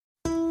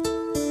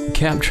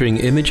capturing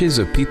images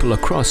of people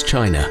across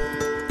China,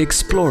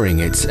 exploring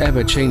its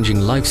ever-changing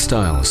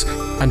lifestyles,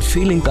 and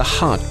feeling the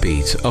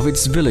heartbeat of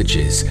its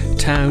villages,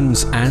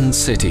 towns, and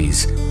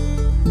cities.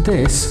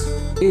 This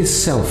is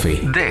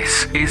Selfie.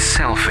 This is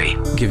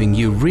Selfie, giving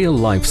you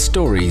real-life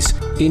stories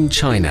in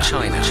China.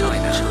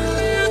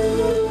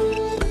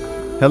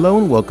 Hello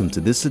and welcome to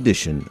this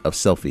edition of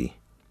Selfie.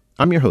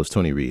 I'm your host,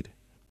 Tony Reed.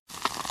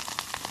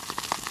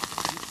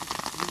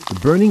 The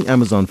burning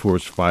Amazon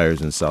forest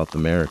fires in South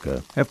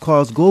America have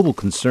caused global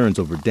concerns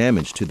over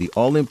damage to the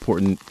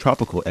all-important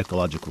tropical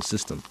ecological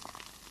system.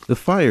 The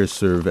fires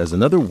serve as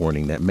another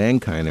warning that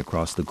mankind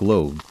across the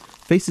globe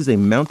faces a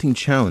mounting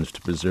challenge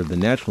to preserve the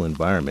natural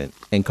environment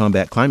and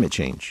combat climate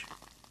change.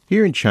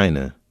 Here in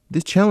China,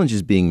 this challenge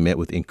is being met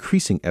with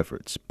increasing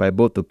efforts by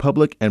both the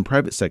public and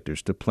private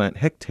sectors to plant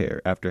hectare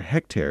after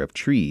hectare of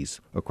trees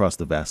across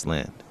the vast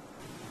land.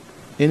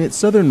 In its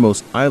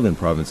southernmost island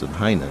province of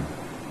Hainan,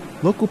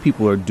 local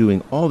people are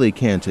doing all they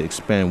can to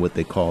expand what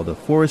they call the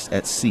forest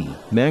at sea,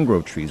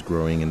 mangrove trees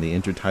growing in the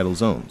intertidal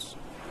zones.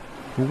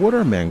 But what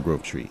are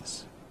mangrove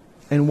trees?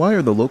 And why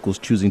are the locals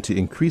choosing to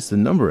increase the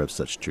number of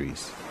such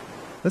trees?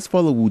 Let's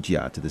follow Wu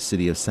Jia to the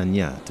city of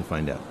Sanya to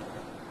find out.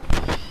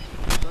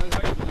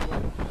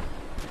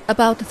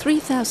 About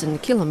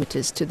 3,000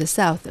 kilometers to the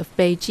south of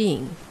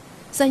Beijing,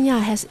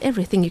 Sanya has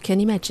everything you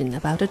can imagine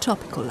about a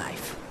tropical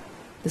life.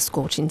 The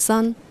scorching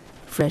sun,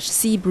 fresh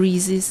sea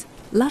breezes,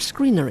 lush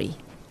greenery,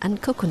 and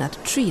coconut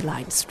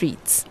tree-lined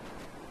streets.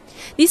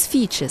 These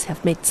features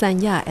have made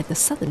Sanya at the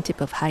southern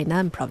tip of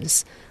Hainan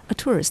province a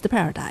tourist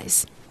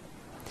paradise.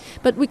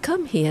 But we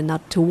come here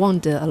not to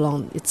wander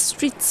along its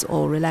streets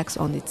or relax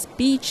on its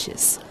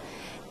beaches.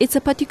 It's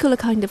a particular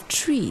kind of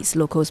trees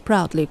locals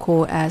proudly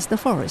call as the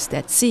forest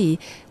at sea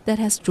that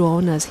has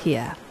drawn us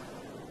here.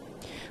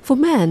 For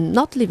men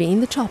not living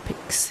in the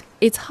tropics,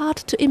 it's hard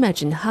to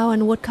imagine how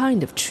and what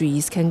kind of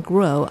trees can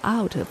grow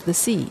out of the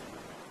sea.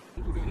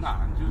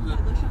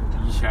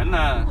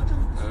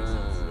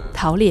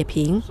 Tao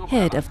Lieping,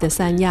 head of the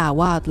Sanya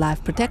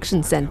Wildlife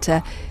Protection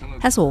Center,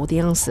 has all the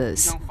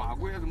answers.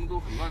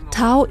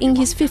 Tao, in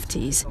his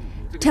 50s,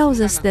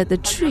 tells us that the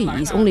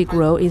trees only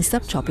grow in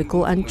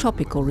subtropical and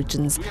tropical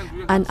regions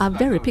and are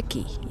very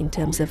picky in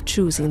terms of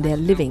choosing their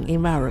living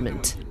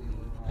environment.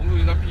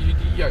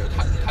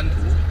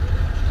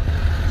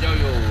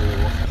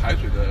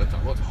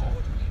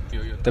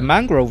 The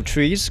mangrove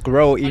trees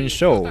grow in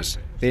shoals.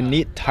 They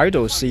need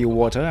tidal sea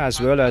water as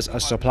well as a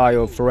supply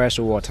of fresh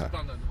water.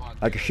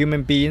 Like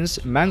human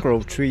beings,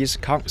 mangrove trees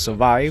can't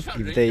survive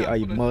if they are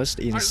immersed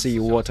in sea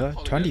water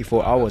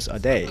 24 hours a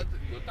day.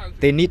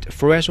 They need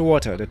fresh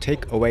water to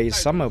take away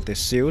some of the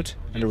silt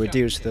and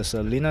reduce the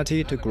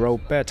salinity to grow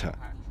better.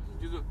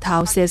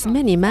 Tao says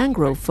many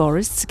mangrove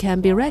forests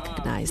can be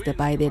recognized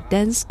by their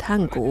dense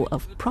tangle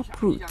of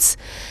prop roots,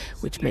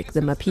 which make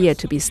them appear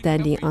to be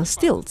standing on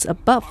stilts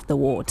above the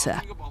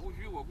water.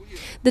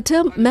 The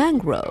term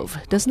mangrove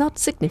does not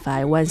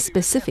signify one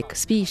specific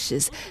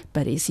species,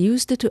 but is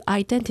used to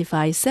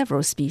identify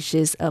several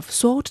species of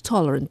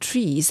salt-tolerant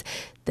trees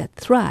that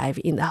thrive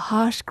in the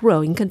harsh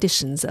growing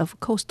conditions of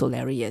coastal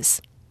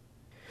areas.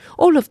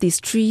 All of these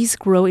trees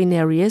grow in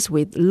areas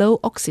with low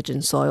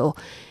oxygen soil,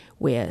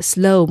 where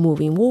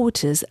slow-moving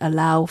waters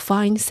allow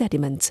fine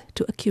sediments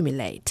to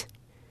accumulate.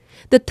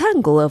 The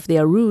tangle of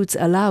their roots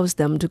allows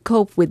them to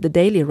cope with the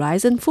daily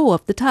rise and fall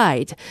of the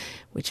tide,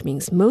 which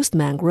means most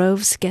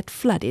mangroves get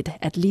flooded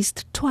at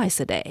least twice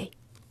a day.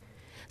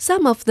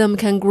 Some of them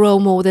can grow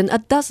more than a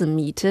dozen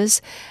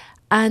meters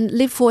and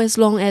live for as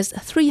long as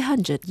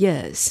 300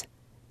 years.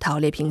 Tao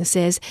Lieping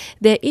says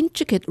their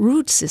intricate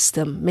root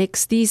system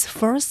makes these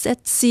forests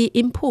at sea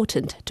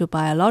important to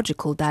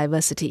biological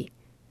diversity.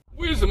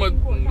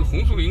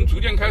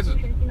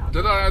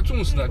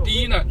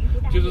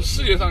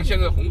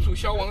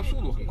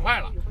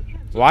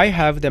 Why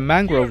have the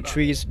mangrove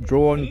trees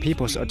drawn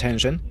people's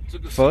attention?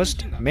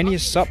 First, many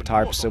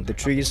subtypes of the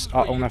trees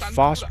are on a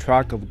fast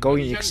track of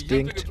going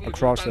extinct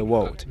across the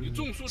world.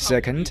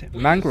 Second,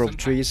 mangrove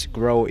trees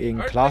grow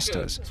in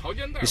clusters.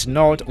 It's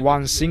not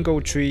one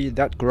single tree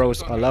that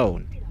grows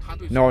alone.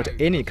 Not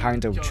any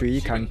kind of tree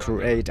can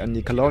create an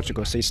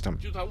ecological system,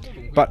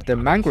 but the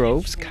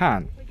mangroves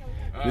can.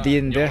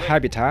 Within their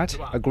habitat,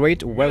 a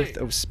great wealth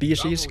of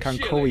species can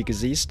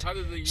coexist,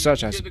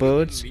 such as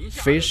birds,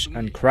 fish,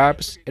 and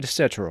crabs,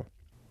 etc.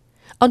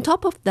 On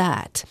top of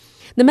that,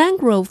 the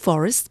mangrove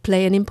forests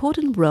play an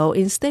important role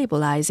in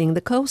stabilizing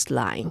the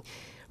coastline,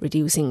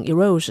 reducing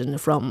erosion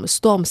from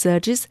storm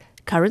surges,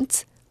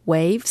 currents,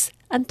 waves,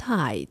 and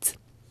tides.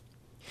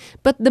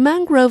 But the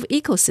mangrove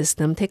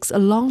ecosystem takes a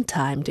long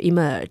time to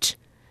emerge.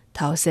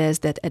 Tao says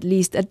that at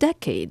least a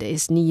decade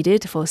is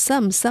needed for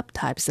some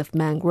subtypes of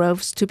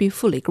mangroves to be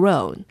fully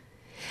grown,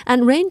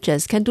 and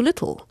rangers can do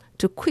little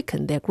to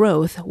quicken their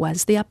growth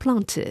once they are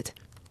planted.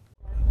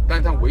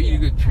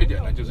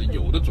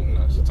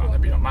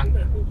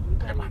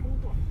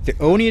 The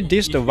only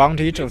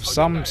disadvantage of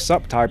some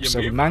subtypes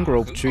of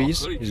mangrove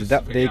trees is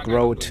that they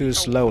grow too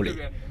slowly.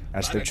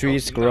 As the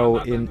trees grow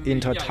in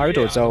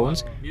intertidal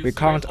zones, we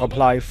can't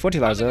apply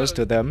fertilizers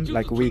to them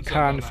like we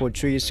can for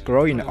trees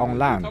growing on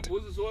land.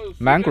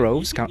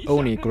 Mangroves can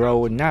only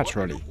grow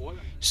naturally,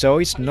 so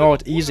it's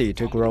not easy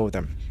to grow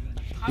them.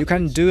 You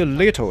can do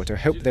little to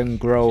help them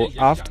grow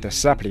after the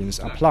saplings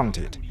are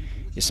planted.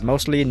 It's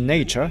mostly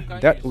nature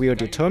that will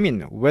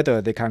determine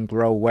whether they can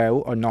grow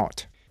well or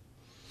not.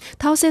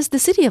 Tao says the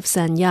city of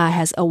Sanya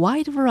has a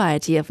wide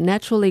variety of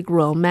naturally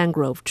grown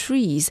mangrove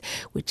trees,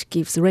 which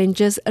gives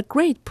rangers a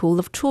great pool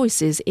of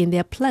choices in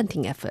their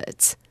planting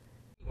efforts.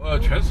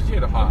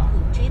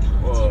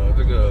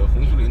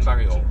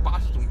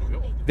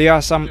 There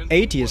are some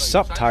 80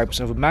 subtypes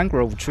of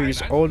mangrove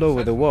trees all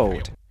over the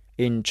world.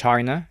 In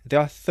China, there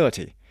are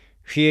 30.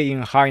 Here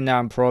in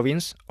Hainan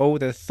province, all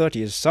the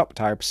 30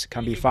 subtypes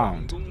can be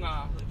found.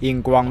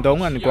 In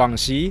Guangdong and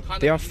Guangxi,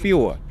 there are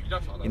fewer.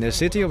 In the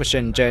city of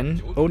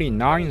Shenzhen, only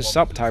 9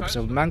 subtypes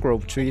of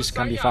mangrove trees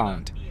can be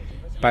found.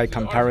 By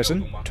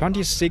comparison,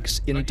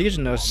 26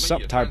 indigenous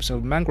subtypes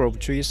of mangrove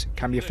trees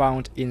can be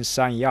found in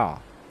Sanya.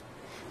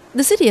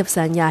 The city of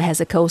Sanya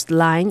has a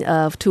coastline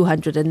of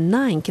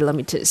 209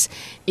 kilometers.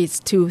 Its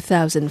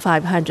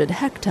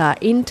 2,500-hectare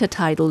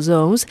intertidal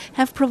zones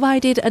have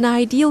provided an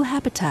ideal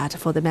habitat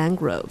for the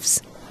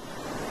mangroves.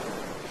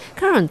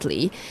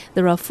 Currently,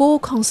 there are 4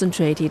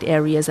 concentrated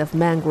areas of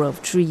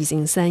mangrove trees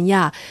in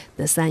Sanya,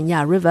 the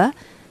Sanya River,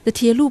 the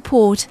Tielu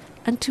Port,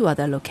 and 2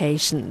 other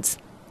locations.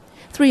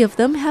 3 of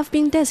them have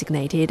been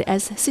designated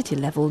as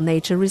city-level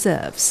nature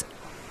reserves.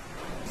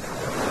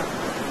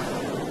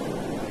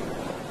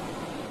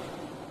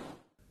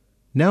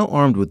 Now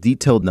armed with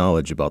detailed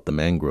knowledge about the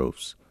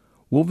mangroves,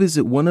 we'll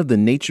visit one of the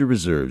nature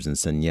reserves in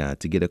Sanya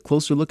to get a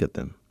closer look at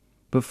them.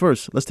 But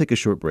first, let's take a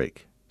short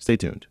break. Stay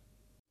tuned.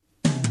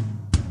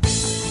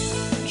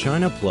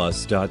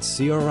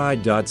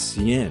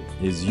 ChinaPlus.cri.cn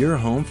is your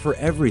home for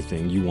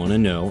everything you want to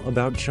know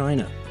about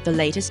China. The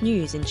latest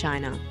news in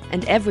China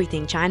and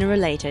everything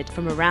China-related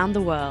from around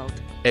the world.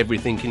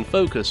 Everything in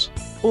focus,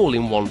 all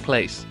in one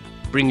place,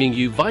 bringing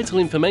you vital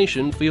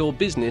information for your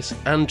business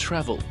and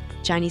travel.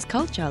 Chinese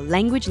culture,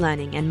 language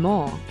learning, and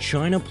more.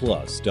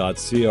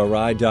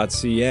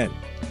 ChinaPlus.cri.cn.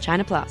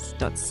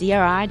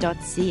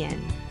 ChinaPlus.cri.cn,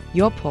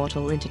 your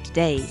portal into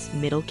today's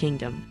Middle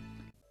Kingdom.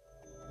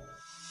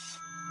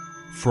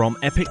 From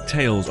epic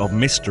tales of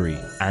mystery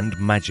and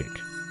magic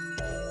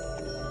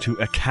to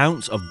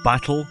accounts of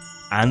battle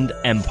and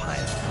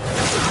empire.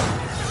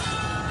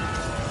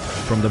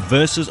 From the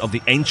verses of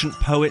the ancient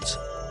poets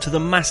to the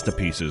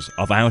masterpieces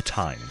of our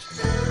times.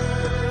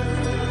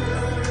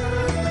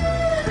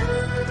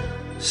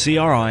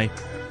 CRI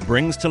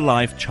brings to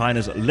life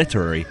China's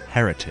literary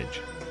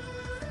heritage.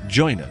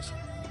 Join us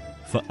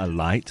for A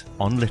Light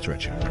on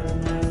Literature.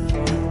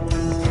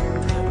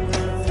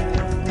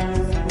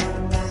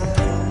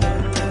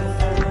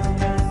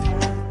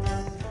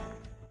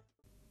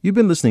 You've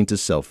been listening to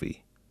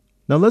Selfie.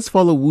 Now let's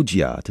follow Wu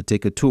Jia to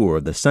take a tour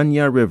of the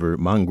Sanya River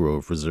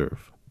Mangrove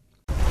Reserve.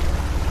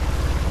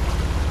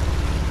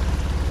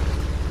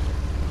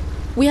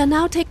 We are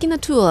now taking a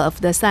tour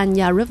of the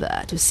Sanya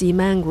River to see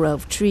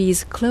mangrove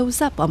trees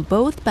close up on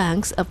both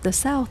banks of the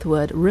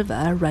southward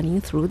river running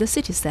through the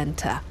city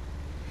center.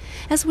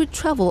 As we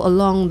travel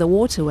along the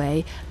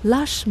waterway,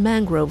 lush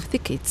mangrove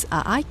thickets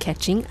are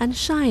eye-catching and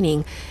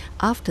shining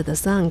after the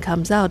sun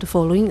comes out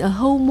following a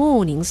whole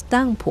morning's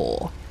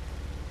downpour.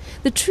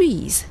 The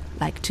trees,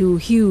 like 2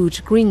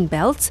 huge green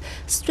belts,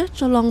 stretch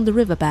along the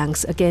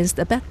riverbanks against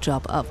a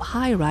backdrop of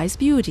high-rise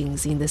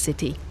buildings in the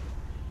city.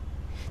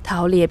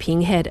 Tao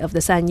Lieping, head of the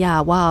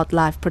Sanya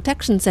Wildlife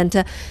Protection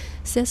Center,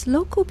 says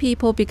local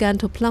people began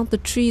to plant the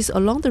trees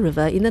along the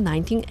river in the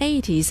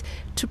 1980s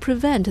to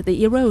prevent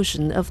the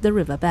erosion of the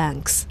river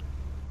banks.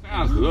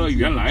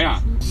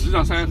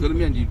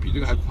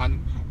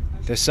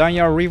 The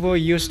Sanya River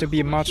used to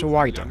be much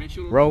wider.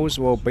 Roads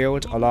were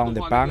built along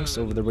the banks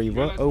of the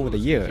river over the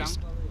years.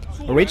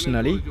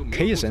 Originally,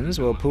 caissons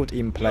were put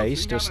in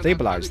place to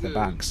stabilize the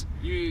banks.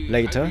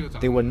 Later,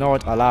 they were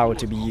not allowed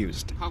to be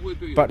used.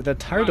 But the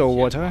tidal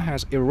water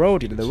has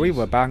eroded the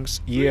river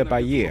banks year by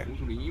year.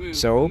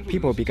 So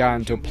people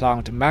began to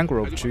plant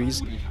mangrove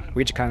trees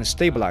which can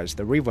stabilize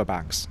the river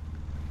banks.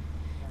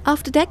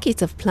 After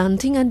decades of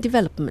planting and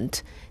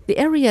development, the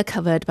area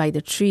covered by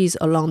the trees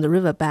along the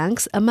river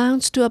banks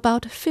amounts to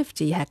about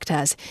 50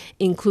 hectares,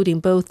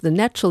 including both the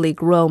naturally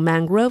grown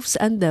mangroves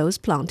and those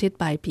planted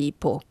by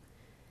people.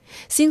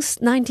 Since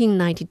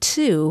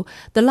 1992,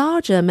 the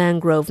larger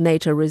mangrove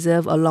nature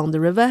reserve along the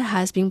river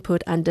has been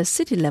put under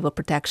city-level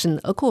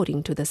protection,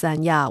 according to the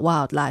Sanya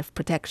Wildlife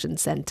Protection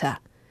Center.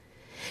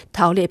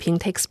 Tao Lieping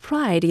takes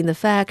pride in the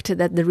fact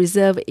that the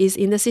reserve is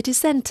in the city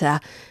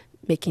center,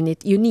 making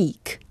it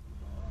unique.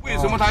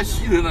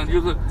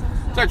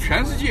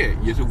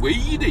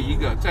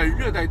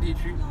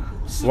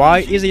 Why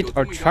is it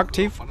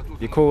attractive?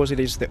 Because it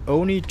is the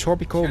only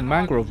tropical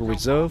mangrove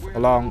reserve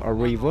along a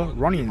river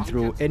running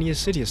through any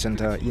city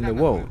center in the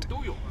world.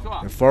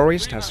 The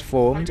forest has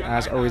formed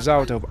as a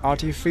result of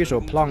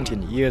artificial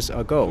planting years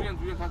ago.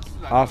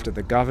 After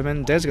the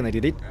government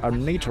designated it a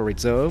nature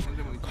reserve,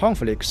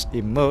 conflicts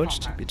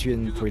emerged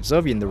between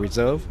preserving the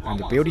reserve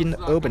and building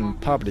urban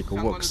public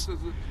works.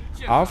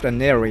 After an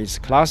area is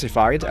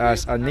classified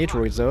as a nature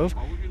reserve,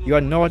 you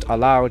are not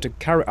allowed to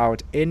carry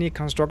out any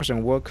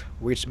construction work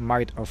which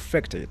might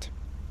affect it.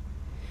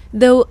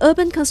 Though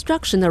urban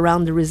construction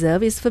around the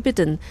reserve is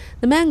forbidden,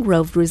 the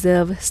mangrove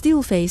reserve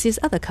still faces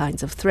other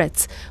kinds of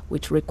threats,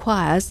 which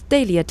requires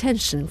daily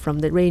attention from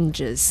the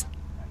rangers.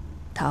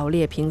 Tao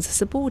Lieping's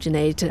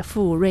subordinate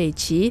Fu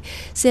Ruiqi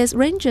says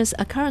rangers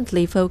are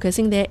currently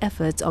focusing their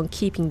efforts on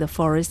keeping the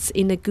forests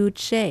in a good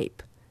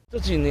shape.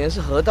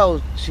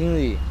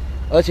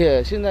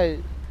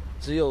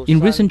 In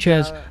recent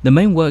years, the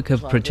main work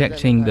of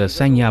protecting the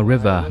Sanya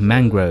River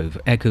mangrove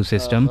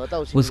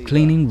ecosystem was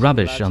cleaning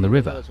rubbish on the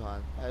river.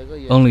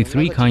 Only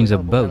 3 kinds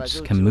of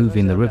boats can move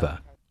in the river.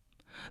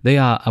 They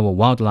are our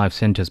wildlife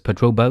center's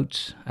patrol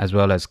boats, as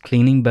well as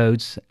cleaning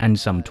boats and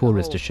some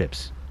tourist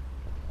ships.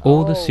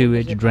 All the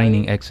sewage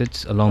draining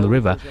exits along the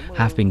river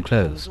have been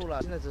closed.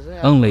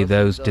 Only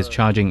those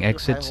discharging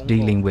exits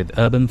dealing with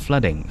urban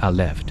flooding are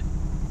left.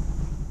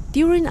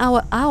 During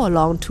our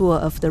hour-long tour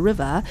of the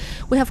river,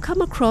 we have come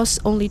across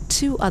only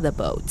 2 other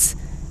boats,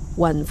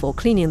 one for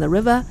cleaning the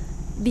river,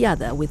 the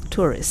other with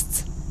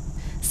tourists.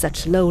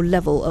 Such low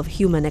level of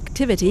human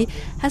activity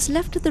has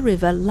left the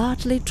river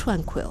largely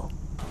tranquil.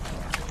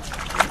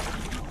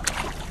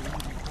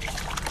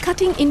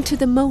 Cutting into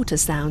the motor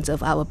sounds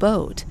of our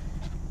boat,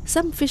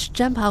 some fish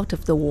jump out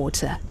of the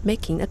water,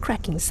 making a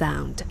cracking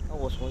sound.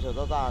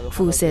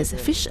 Fu says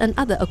fish and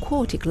other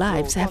aquatic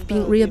lives have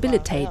been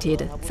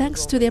rehabilitated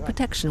thanks to their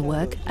protection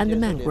work and the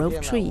mangrove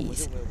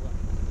trees.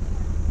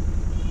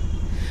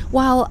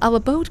 While our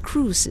boat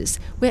cruises,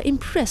 we are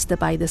impressed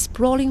by the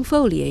sprawling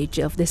foliage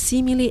of the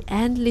seemingly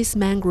endless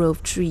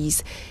mangrove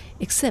trees,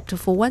 except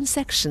for one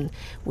section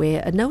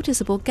where a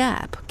noticeable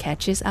gap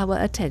catches our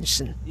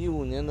attention.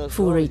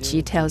 Fu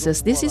Ruiqi tells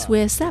us this is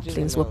where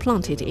saplings were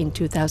planted in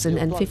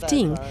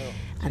 2015,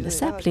 and the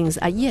saplings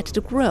are yet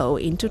to grow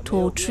into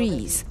tall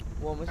trees.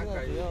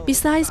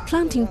 Besides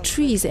planting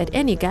trees at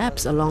any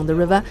gaps along the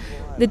river,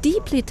 the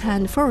deeply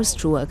tanned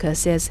forestry worker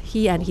says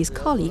he and his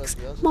colleagues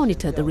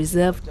monitor the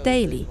reserve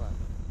daily.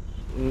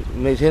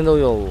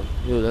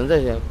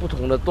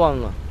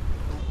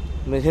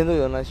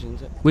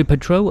 We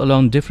patrol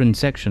along different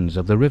sections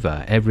of the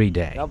river every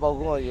day.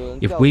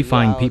 If we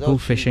find people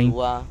fishing,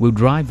 we'll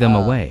drive them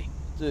away.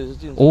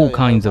 All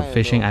kinds of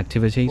fishing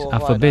activities are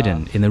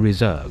forbidden in the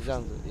reserve.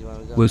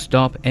 We'll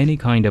stop any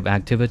kind of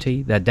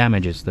activity that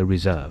damages the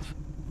reserve.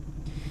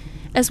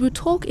 As we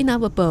talk in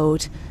our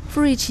boat,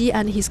 Fu Ruiqi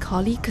and his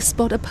colleague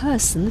spot a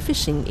person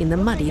fishing in the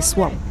muddy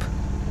swamp.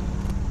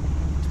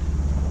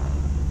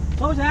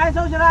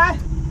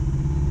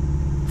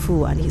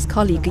 Fu and his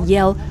colleague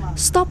yell,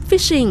 "Stop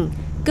fishing!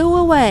 Go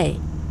away!"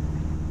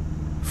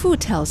 Fu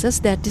tells us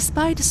that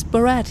despite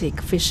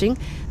sporadic fishing,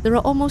 there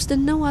are almost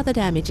no other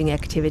damaging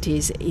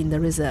activities in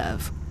the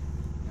reserve.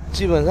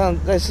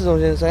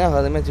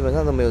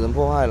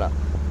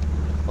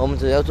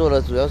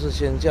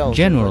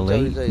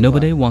 Generally,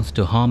 nobody wants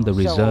to harm the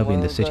reserve in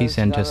the city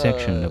center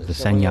section of the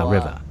Sanya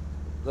River.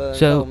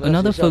 So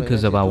another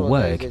focus of our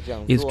work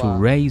is to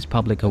raise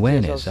public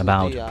awareness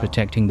about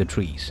protecting the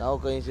trees.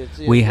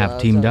 We have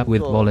teamed up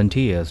with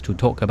volunteers to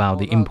talk about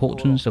the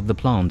importance of the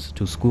plants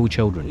to school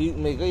children.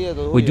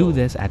 We do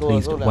this at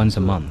least once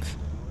a month.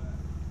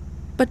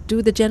 But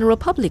do the general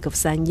public of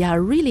Sanya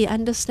really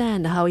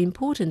understand how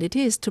important it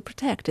is to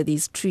protect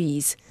these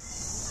trees?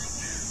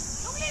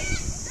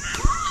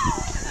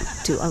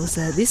 To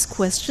answer this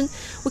question,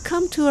 we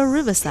come to a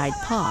riverside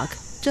park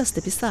just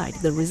beside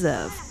the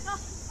reserve.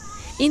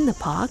 In the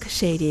park,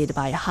 shaded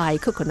by high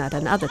coconut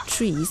and other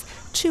trees,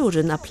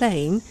 children are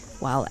playing,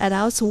 while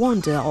adults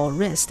wander or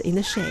rest in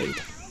the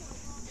shade.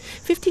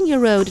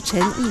 15-year-old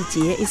Chen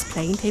Yijie is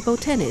playing table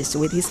tennis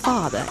with his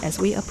father as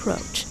we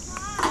approach.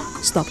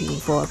 Stopping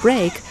for a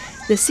break,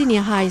 the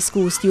senior high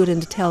school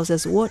student tells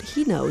us what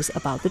he knows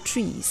about the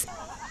trees.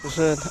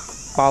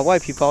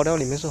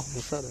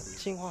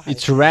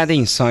 It's red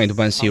inside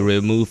once you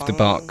remove the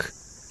bark.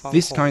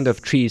 This kind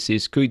of trees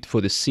is good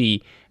for the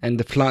sea and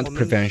the flood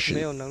prevention.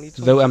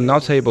 Though I'm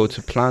not able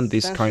to plant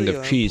this kind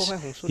of trees,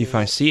 if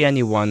I see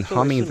anyone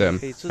harming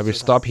them, I will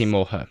stop him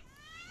or her.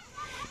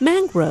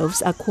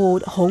 Mangroves are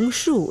called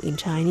hongshu in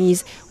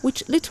Chinese,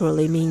 which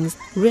literally means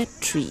red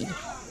tree.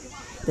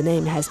 The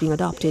name has been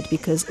adopted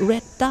because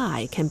red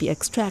dye can be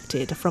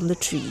extracted from the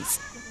trees.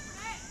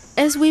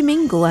 As we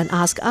mingle and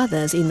ask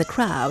others in the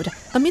crowd,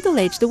 a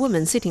middle-aged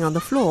woman sitting on the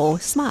floor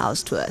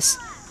smiles to us.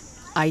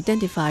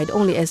 Identified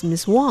only as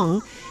Miss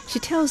Wang, she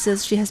tells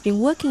us she has been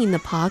working in the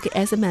park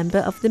as a member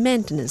of the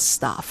maintenance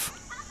staff.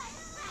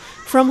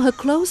 From her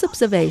close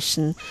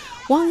observation,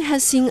 Wang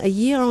has seen a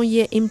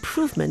year-on-year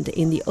improvement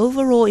in the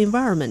overall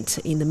environment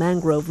in the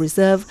mangrove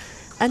reserve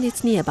and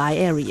its nearby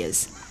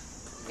areas.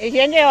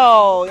 In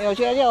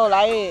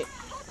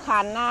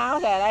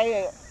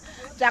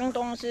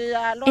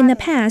the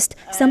past,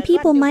 some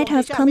people might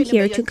have come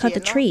here to cut the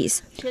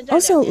trees.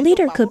 Also,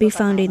 litter could be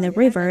found in the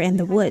river and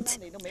the woods.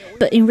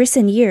 But in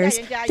recent years,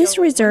 this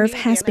reserve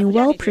has been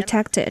well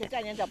protected.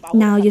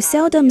 Now you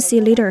seldom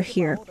see litter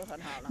here.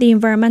 The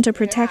environmental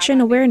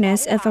protection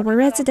awareness of our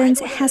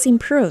residents has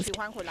improved.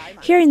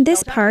 Here in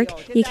this park,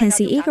 you can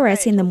see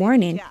egrets in the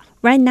morning.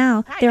 Right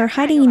now, they are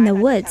hiding in the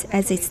woods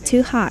as it's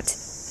too hot.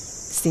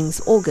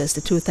 Since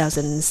August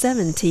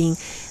 2017,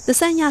 the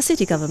Sanya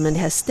city government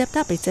has stepped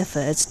up its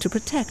efforts to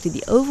protect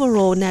the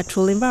overall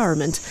natural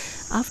environment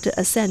after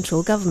a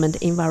central government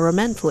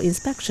environmental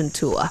inspection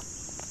tour.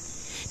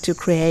 To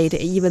create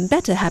an even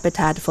better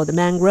habitat for the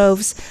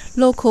mangroves,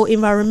 local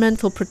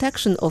environmental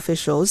protection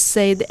officials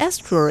say the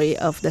estuary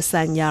of the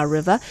Sanya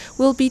River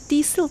will be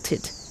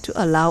desilted to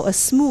allow a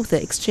smoother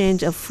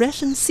exchange of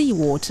freshened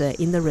seawater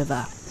in the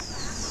river.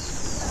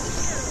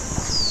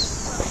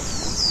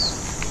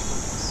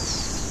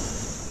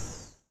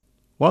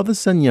 While the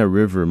Sanya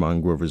River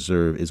Mangrove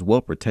Reserve is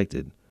well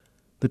protected,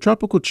 the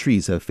tropical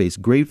trees have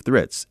faced grave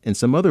threats in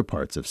some other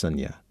parts of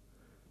Sanya.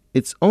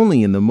 It's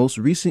only in the most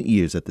recent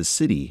years that the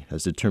city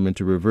has determined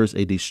to reverse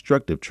a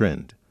destructive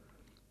trend.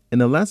 In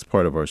the last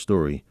part of our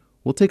story,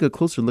 we'll take a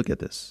closer look at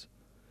this.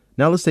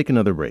 Now let's take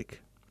another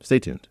break. Stay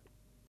tuned.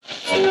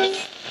 Hello,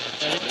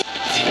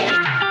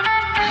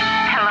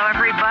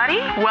 everybody.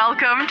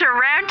 Welcome to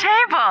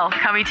Roundtable,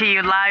 coming to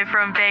you live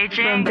from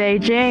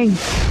Beijing.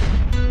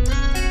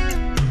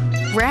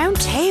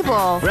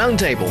 Roundtable.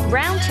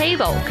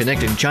 Roundtable.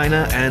 Connecting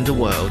China and the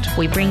world.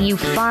 We bring you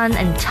fun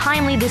and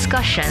timely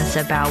discussions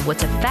about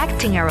what's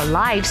affecting our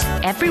lives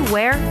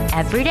everywhere,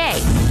 every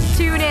day.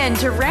 Tune in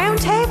to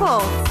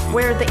Roundtable,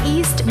 where the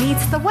East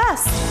meets the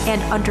West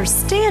and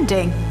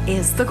understanding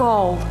is the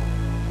goal.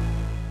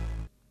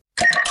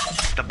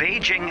 The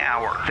Beijing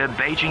Hour.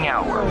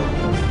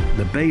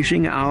 The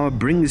Beijing Hour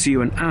brings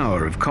you an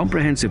hour of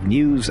comprehensive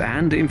news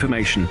and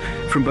information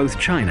from both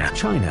China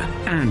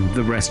and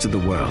the rest of the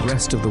world.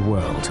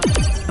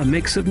 A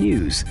mix of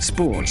news,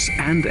 sports,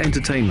 and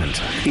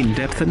entertainment.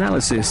 In-depth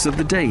analysis of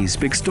the day's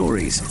big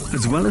stories,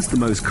 as well as the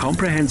most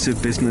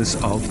comprehensive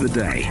business of the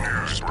day.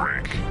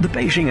 The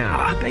Beijing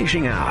Hour,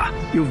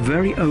 your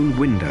very own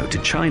window to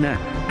China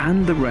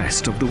and the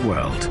rest of the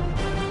world.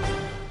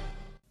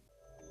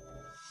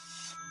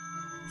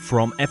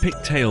 From epic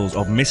tales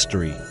of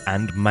mystery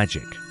and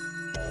magic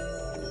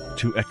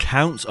to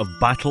accounts of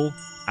battle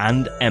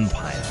and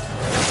empire.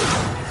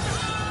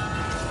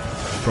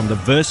 From the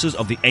verses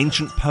of the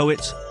ancient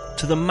poets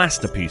to the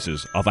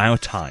masterpieces of our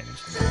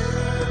times.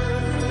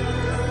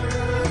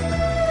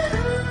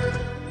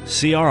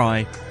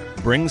 CRI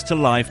brings to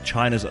life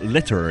China's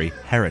literary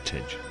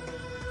heritage.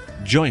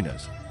 Join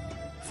us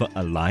for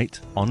A Light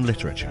on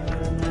Literature.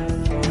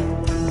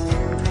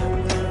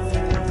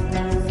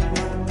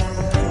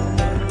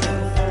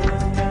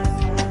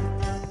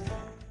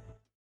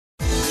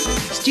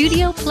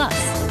 Studio Plus,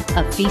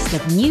 a feast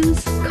of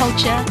news,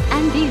 culture,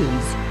 and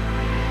views.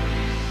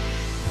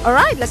 All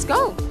right, let's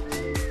go.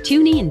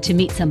 Tune in to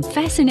meet some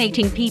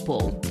fascinating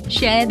people,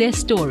 share their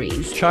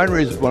stories. China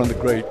is one of the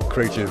great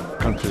creative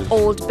countries.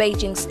 Old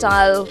Beijing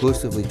style.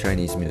 Exclusively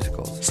Chinese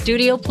musicals.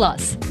 Studio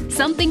Plus,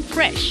 something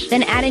fresh.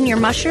 Then add in your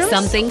mushrooms.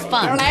 Something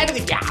fun.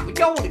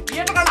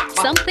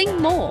 Something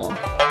more.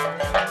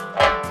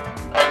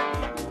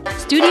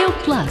 Studio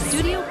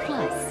Plus.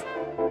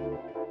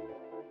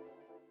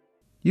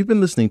 You've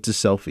been listening to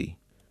Selfie.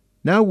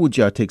 Now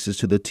Wujia takes us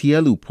to the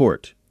Tielu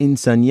port in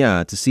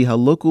Sanya to see how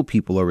local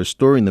people are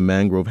restoring the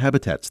mangrove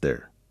habitats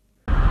there.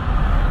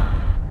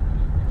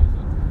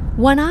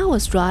 1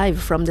 hour's drive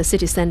from the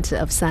city center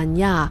of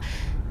Sanya,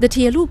 the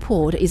Tielu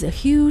port is a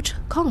huge,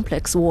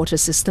 complex water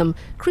system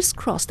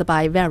crisscrossed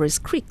by various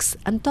creeks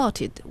and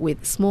dotted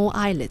with small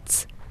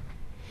islets.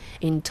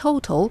 In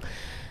total,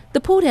 the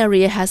port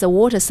area has a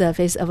water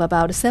surface of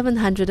about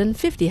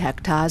 750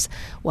 hectares,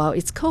 while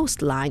its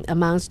coastline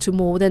amounts to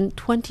more than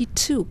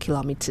 22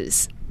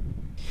 kilometers.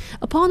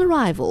 Upon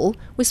arrival,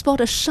 we spot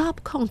a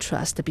sharp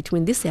contrast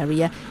between this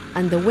area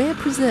and the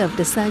well-preserved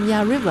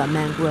Sanya River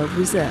Mangrove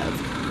Reserve.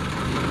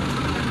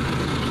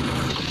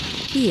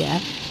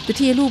 Here, the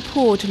Tielu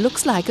port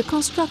looks like a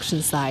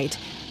construction site,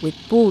 with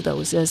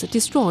bulldozers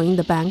destroying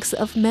the banks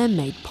of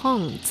man-made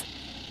ponds.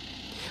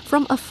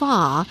 From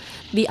afar,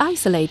 the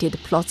isolated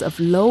plots of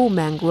low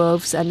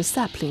mangroves and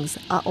saplings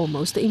are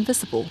almost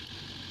invisible.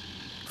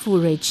 Fu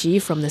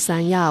Ruiqi from the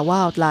Sanya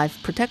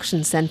Wildlife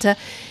Protection Center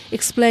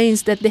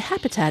explains that the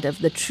habitat of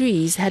the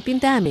trees had been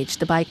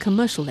damaged by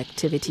commercial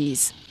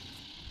activities.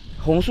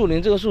 红树林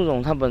这个树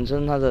种它本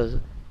身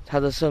它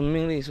的生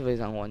命力是非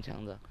常顽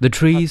强的。 The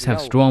trees have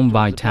strong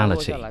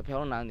vitality.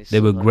 They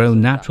will grow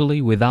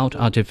naturally without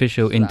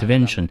artificial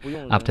intervention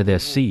after their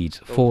seeds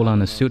fall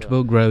on a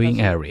suitable growing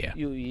area.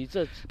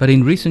 But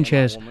in recent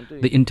years,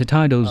 the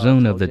intertidal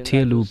zone of the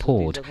Tielu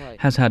port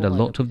has had a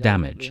lot of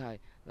damage.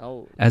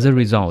 As a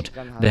result,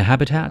 their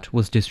habitat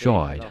was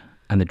destroyed,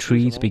 and the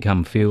trees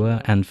become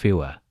fewer and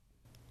fewer.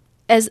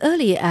 As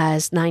early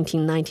as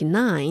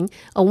 1999,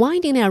 a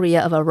winding area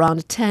of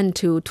around 10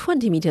 to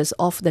 20 meters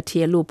off the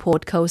Tielu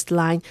port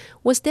coastline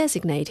was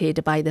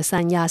designated by the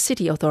Sanya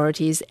city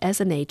authorities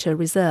as a nature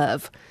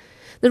reserve.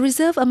 The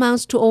reserve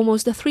amounts to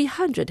almost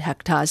 300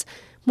 hectares,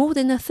 more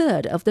than a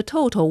third of the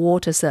total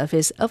water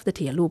surface of the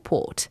Tielu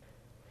port.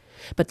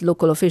 But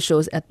local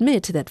officials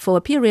admit that for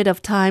a period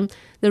of time,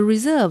 the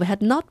reserve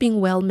had not been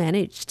well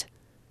managed.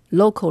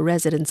 Local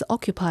residents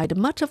occupied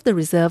much of the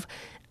reserve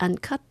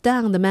and cut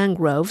down the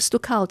mangroves to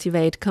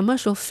cultivate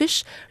commercial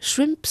fish,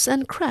 shrimps,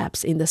 and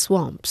crabs in the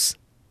swamps.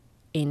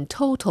 In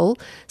total,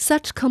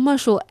 such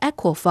commercial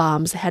aqua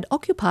farms had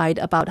occupied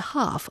about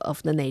half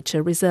of the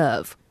nature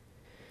reserve.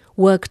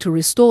 Work to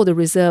restore the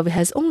reserve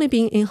has only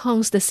been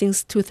enhanced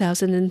since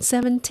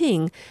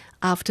 2017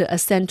 after a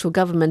central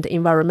government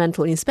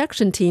environmental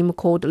inspection team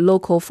called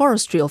local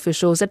forestry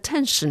officials'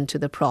 attention to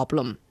the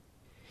problem.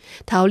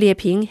 Tao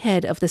Lieping,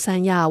 head of the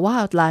Sanya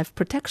Wildlife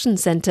Protection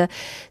Center,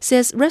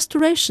 says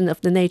restoration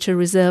of the nature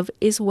reserve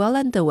is well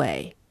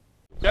underway.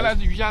 There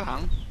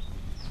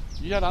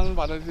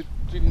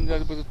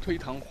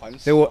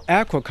were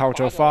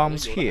aquaculture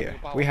farms here.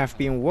 We have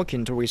been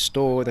working to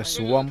restore the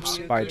swamps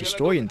by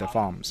destroying the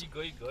farms.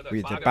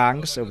 With the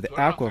banks of the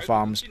aqua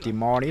farms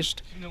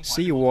demolished,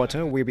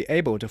 seawater will be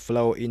able to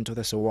flow into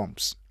the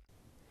swamps.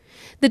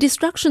 The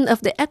destruction of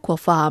the aqua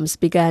farms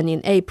began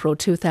in April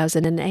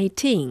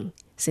 2018.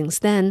 Since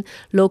then,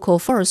 local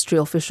forestry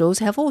officials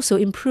have also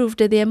improved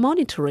their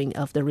monitoring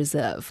of the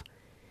reserve.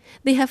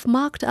 They have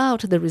marked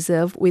out the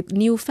reserve with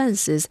new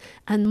fences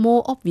and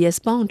more obvious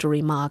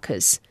boundary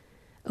markers.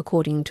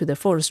 According to the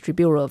Forestry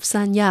Bureau of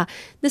Sanya,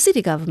 the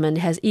city government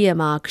has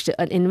earmarked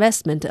an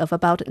investment of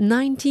about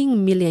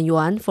 19 million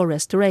yuan for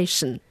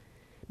restoration.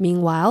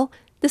 Meanwhile,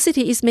 the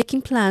city is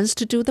making plans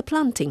to do the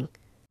planting.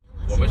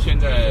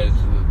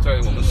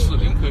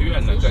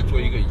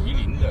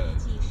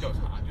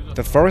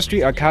 The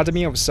Forestry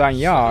Academy of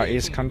Sanya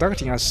is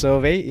conducting a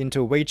survey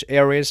into which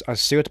areas are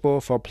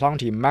suitable for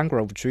planting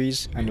mangrove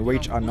trees and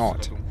which are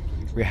not.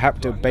 We have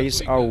to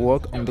base our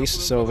work on this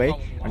survey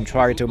and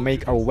try to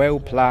make a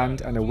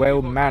well-planned and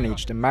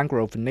well-managed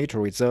mangrove nature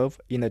reserve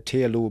in the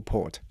Tielu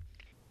port.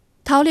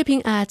 Tao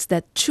Lieping adds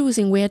that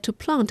choosing where to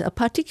plant a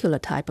particular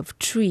type of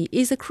tree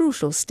is a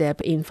crucial step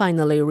in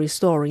finally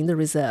restoring the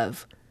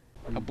reserve.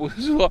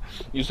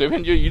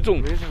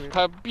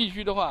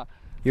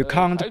 You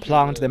can't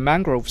plant the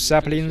mangrove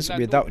saplings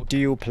without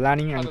due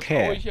planning and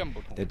care.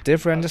 The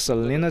different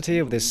salinity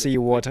of the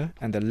seawater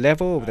and the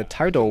level of the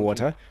tidal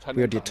water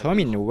will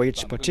determine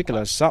which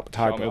particular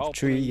subtype of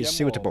tree is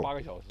suitable.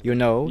 You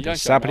know, the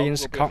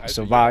saplings can't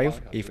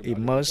survive if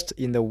immersed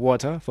in the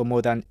water for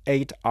more than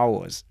 8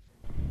 hours.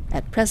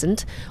 At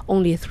present,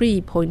 only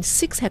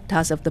 3.6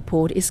 hectares of the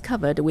port is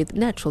covered with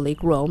naturally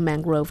grown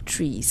mangrove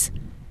trees.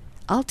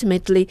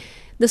 Ultimately,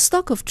 the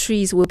stock of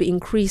trees will be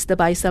increased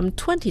by some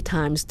 20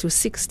 times to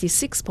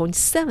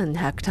 66.7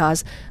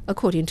 hectares,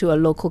 according to a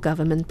local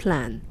government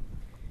plan.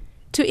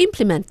 To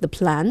implement the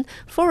plan,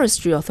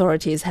 forestry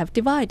authorities have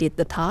divided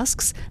the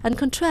tasks and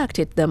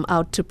contracted them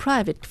out to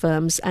private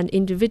firms and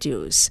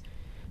individuals.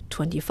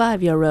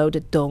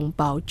 25-year-old Dong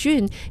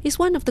Baojun is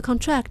one of the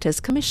contractors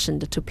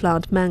commissioned to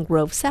plant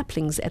mangrove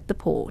saplings at the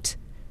port.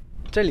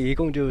 I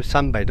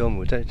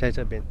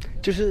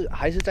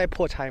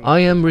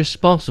am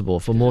responsible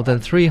for more than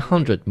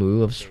 300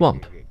 mu of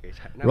swamp.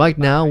 Right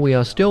now, we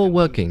are still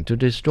working to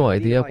destroy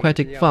the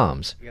aquatic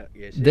farms.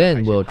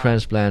 Then we'll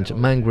transplant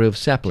mangrove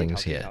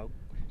saplings here.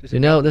 You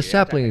know, the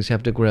saplings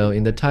have to grow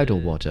in the tidal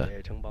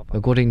water.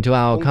 According to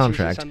our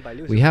contract,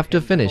 we have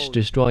to finish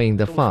destroying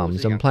the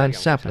farms and plant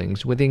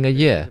saplings within a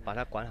year.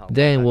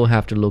 Then we'll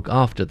have to look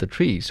after the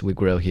trees we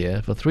grow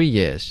here for 3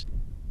 years.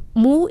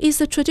 Mu is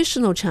a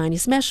traditional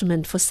Chinese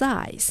measurement for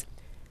size.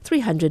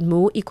 300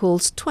 mu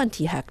equals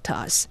 20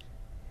 hectares.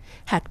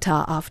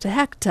 Hectare after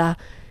hectare,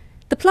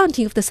 the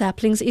planting of the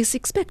saplings is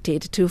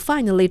expected to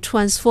finally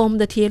transform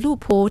the Tielu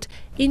port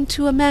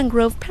into a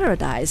mangrove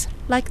paradise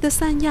like the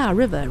Sanya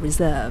River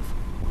Reserve.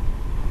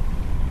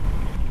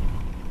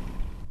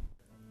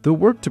 The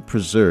work to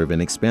preserve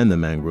and expand the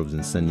mangroves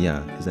in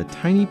Sanya is a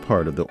tiny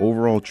part of the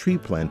overall tree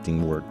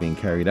planting work being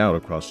carried out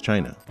across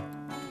China.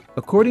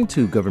 According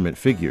to government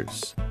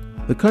figures,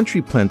 the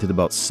country planted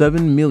about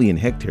 7 million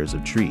hectares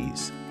of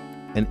trees,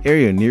 an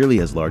area nearly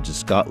as large as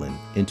Scotland,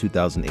 in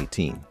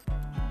 2018.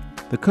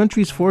 The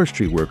country's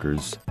forestry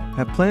workers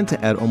have planned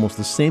to add almost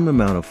the same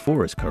amount of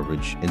forest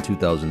coverage in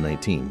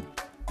 2019.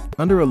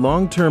 Under a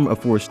long-term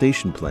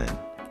afforestation plan,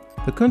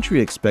 the country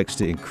expects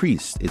to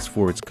increase its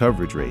forest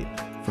coverage rate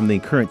from the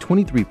current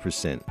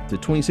 23% to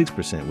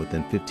 26%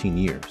 within 15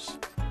 years.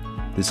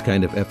 This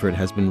kind of effort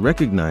has been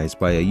recognized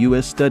by a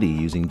U.S. study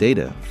using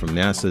data from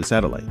NASA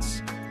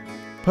satellites.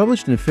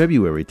 Published in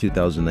February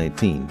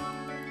 2019,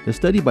 the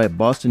study by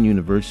Boston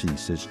University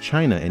says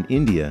China and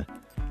India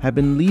have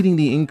been leading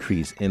the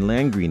increase in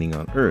land greening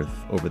on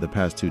Earth over the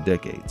past 2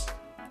 decades.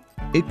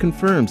 It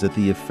confirms that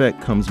the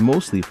effect comes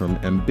mostly from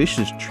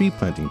ambitious tree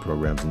planting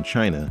programs in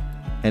China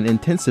and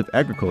intensive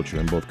agriculture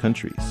in both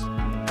countries.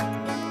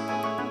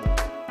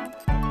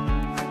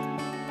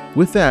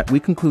 With that,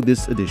 we conclude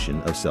this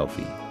edition of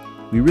Selfie.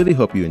 We really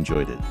hope you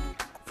enjoyed it.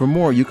 For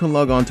more, you can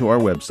log on to our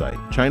website,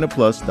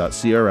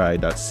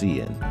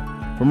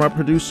 chinaplus.cri.cn. From our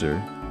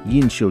producer,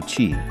 Yin Xiu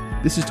Qi,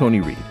 this is Tony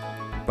Reed.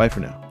 Bye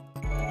for now.